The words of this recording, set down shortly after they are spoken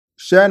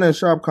Shannon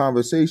Sharpe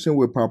conversation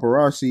with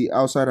paparazzi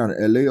outside an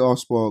LA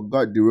All-Sport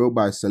got derailed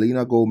by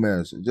Selena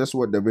Gomez. Just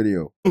what the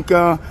video.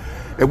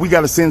 If we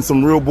got to send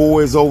some real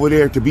boys over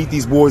there to beat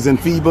these boys in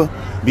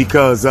FIBA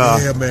because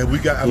yeah, man, we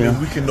got. I mean,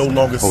 we can no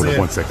longer. Hold on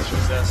 1 second.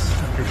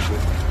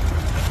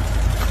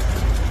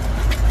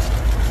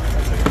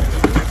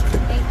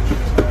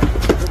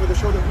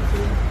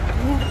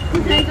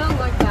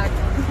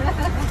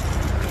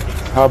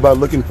 How about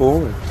looking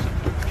forward?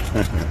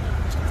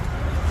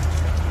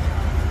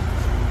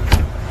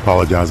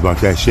 Apologize about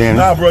that, Shannon.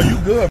 Nah, bro, you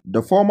good.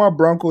 The former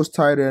Broncos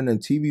tight end and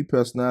TV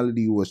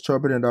personality was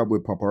chopping it up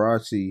with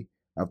paparazzi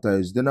after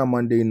his dinner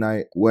Monday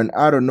night when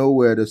out of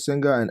nowhere the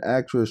singer and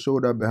actress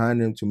showed up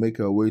behind him to make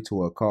her way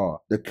to her car.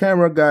 The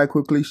camera guy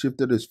quickly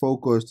shifted his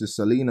focus to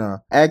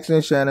Selena,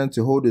 asking Shannon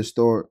to hold his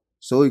thought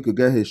so he could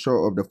get his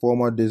shot of the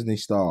former Disney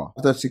star.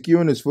 After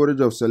securing his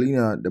footage of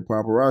Selena, the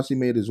paparazzi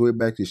made his way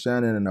back to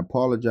Shannon and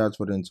apologized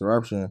for the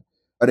interruption.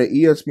 But the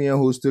ESPN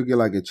host took it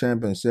like a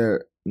champ and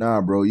said,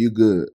 "Nah, bro, you good."